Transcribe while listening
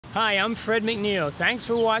Hi, I'm Fred McNeil. Thanks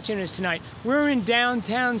for watching us tonight. We're in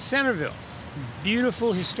downtown Centreville.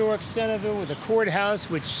 Beautiful historic Centreville with a courthouse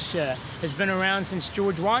which has been around since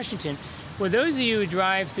George Washington. Well, those of you who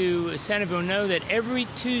drive through Centreville know that every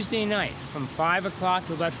Tuesday night from 5 o'clock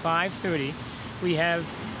to about 5:30, we have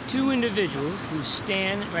two individuals who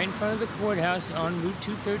stand right in front of the courthouse on Route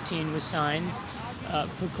 213 with signs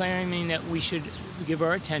proclaiming that we should give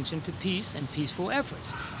our attention to peace and peaceful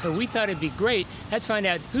efforts. So we thought it'd be great. Let's find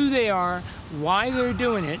out who they are, why they're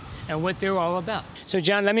doing it, and what they're all about. So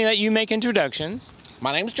John, let you make introductions.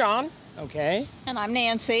 My name's John. Okay. And I'm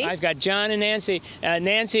Nancy. I've got John and Nancy.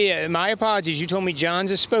 Nancy, my apologies. You told me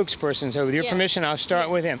John's a spokesperson, so with your permission, I'll start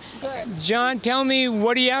with him. Good. John, tell me,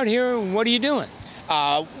 what are you out here? What are you doing?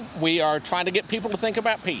 We are trying to get people to think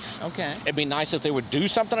about peace. Okay. It'd be nice if they would do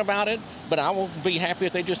something about it, but I will be happy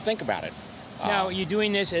if they just think about it. Now, are you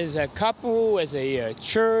doing this as a couple, as a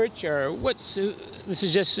church, or what's? This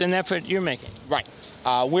is just an effort you're making. Right.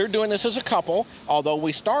 We're doing this as a couple, although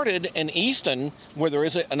we started in Easton, where there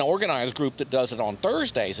is an organized group that does it on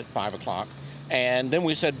Thursdays at 5 o'clock. And then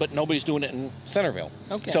we said, but nobody's doing it in Centreville.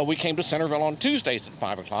 Okay. So we came to Centreville on Tuesdays at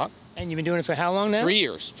 5 o'clock. And you've been doing it for how long now? 3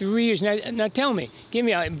 years. 3 years. Now tell me,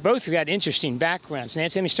 both have got interesting backgrounds.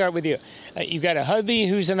 Nancy, let me start with you. You've got a hubby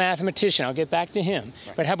who's a mathematician. I'll get back to him.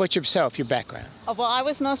 Right. But how about yourself, your background? Well, I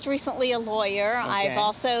was most recently a lawyer. Okay. I've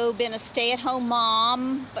also been a stay-at-home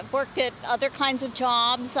mom, but worked at other kinds of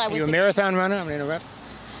jobs. Are you a marathon runner? I'm going to interrupt.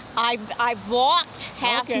 I've walked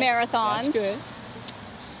half marathons. That's good.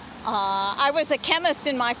 I was a chemist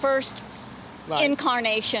in my first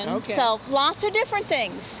incarnation, so lots of different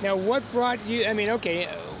things. Now, what brought you,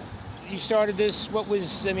 you started this, what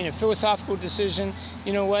was, a philosophical decision,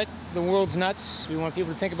 you know what, the world's nuts, we want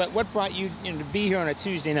people to think about, what brought you to be here on a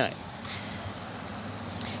Tuesday night?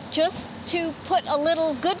 Just to put a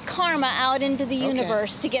little good karma out into the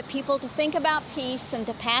universe, to get people to think about peace and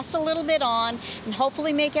to pass a little bit on and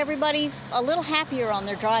hopefully make everybody a little happier on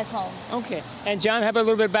their drive home. Okay. And John, how about a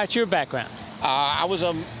little bit about your background? I was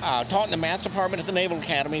taught in the math department at the Naval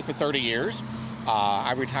Academy for 30 years.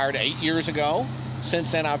 I retired 8 years ago.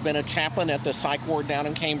 Since then, I've been a chaplain at the psych ward down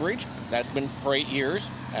in Cambridge. That's been for 8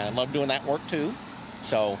 years. I love doing that work too.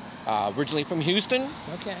 So, originally from Houston,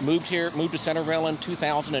 moved to Centreville in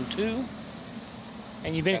 2002.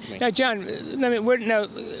 And you've been now, John.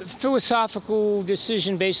 Philosophical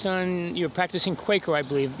decision based on you're practicing Quaker, I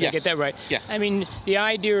believe. Did I get that right? Yes. The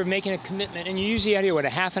idea of making a commitment, and you're usually out here what, a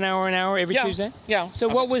half an hour every Tuesday? Yeah. So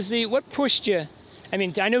what pushed you? I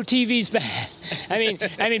know TV's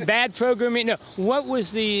bad. Bad programming. No. What was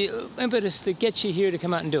the impetus that gets you here to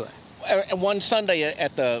come out and do it? One Sunday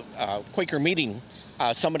at the Quaker meeting,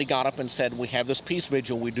 somebody got up and said, "We have this peace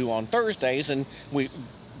vigil we do on Thursdays, and we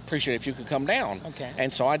appreciate if you could come down." Okay.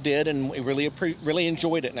 And so I did, and we really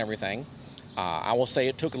enjoyed it and everything. I will say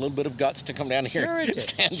it took a little bit of guts to come down here. Sure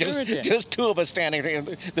it did. Just two of us standing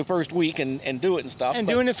here the first week and do it and stuff. And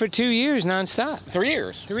doing it for 2 years nonstop. 3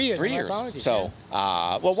 years. 3 years. 3 years. So,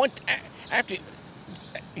 after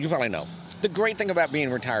you probably know. The great thing about being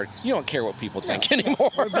retired, you don't care what people think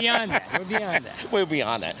anymore. We're beyond that. We're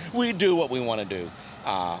beyond that. We do what we want to do,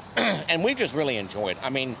 and we just really enjoy it.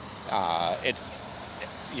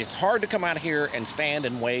 It's hard to come out here and stand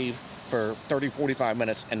and wave for 30, 45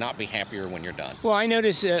 minutes and not be happier when you're done. Well, I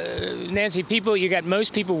notice, Nancy, you got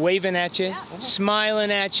most people waving at you,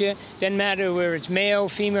 smiling at you. Doesn't matter whether it's male,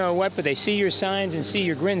 female, or what, but they see your signs and see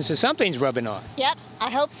your grins, so something's rubbing off. Yep, I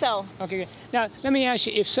hope so. Okay, good. Now, let me ask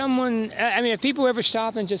you, if people ever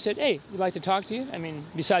stop and just said, hey, we'd like to talk to you,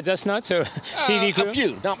 besides us nuts or TV crew? A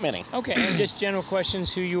few, not many. Okay, and just general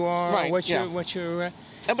questions, who you are, right, what's your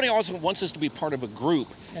Everybody also wants us to be part of a group,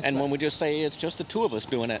 when we just say it's just the two of us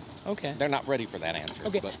doing it, they're not ready for that answer.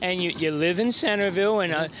 Okay, and you live in Centreville,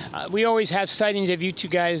 and we always have sightings of you two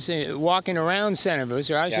guys walking around Centreville,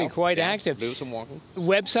 so you're obviously quite active. Do some walking.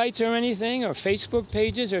 Websites or anything, or Facebook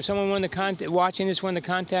pages, or if someone watching this wanted to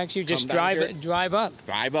contact you, just drive up.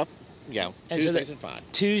 Drive up. Yeah, Tuesdays at 5.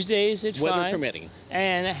 Tuesdays at 5. Weather permitting.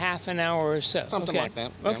 And a half an hour or so. Something like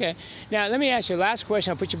that. Yeah. Okay. Now, let me ask you, last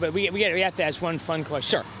question. I'll put you, but we have to ask one fun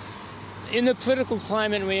question. Sure. In the political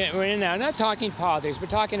climate we're in now, not talking politics, but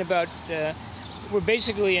talking about, we're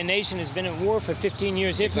basically a nation that's been at war for 15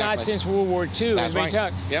 years, if not since World War II. That's right.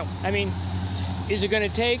 Yep. Is it going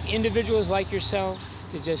to take individuals like yourself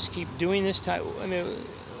to just keep doing this type?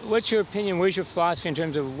 What's your opinion? Where's your philosophy in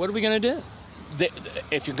terms of what are we going to do?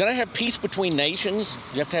 If you're going to have peace between nations,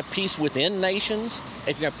 you have to have peace within nations.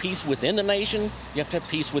 If you have peace within the nation, you have to have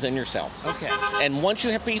peace within yourself. Okay. And once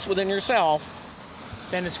you have peace within yourself,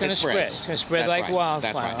 then it's going to spread. It's going to spread like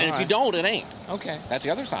wildfire. That's right. And if you don't, it ain't. Okay. That's the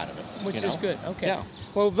other side of it. Which is good. Okay. Yeah.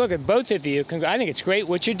 Well, look at both of you. I think it's great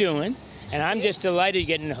what you're doing. And I'm just delighted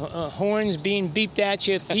getting horns being beeped at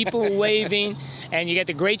you, people waving, and you get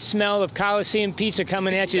the great smell of Coliseum pizza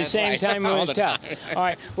coming at you at the same time on the top. All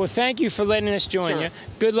right. Well, thank you for letting us join you.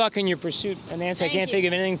 Good luck in your pursuit. And Nancy, I can't think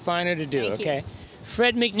of anything finer to do, okay?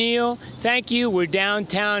 Fred McNeil, thank you. We're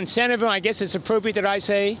downtown Centreville. I guess it's appropriate that I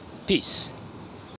say peace.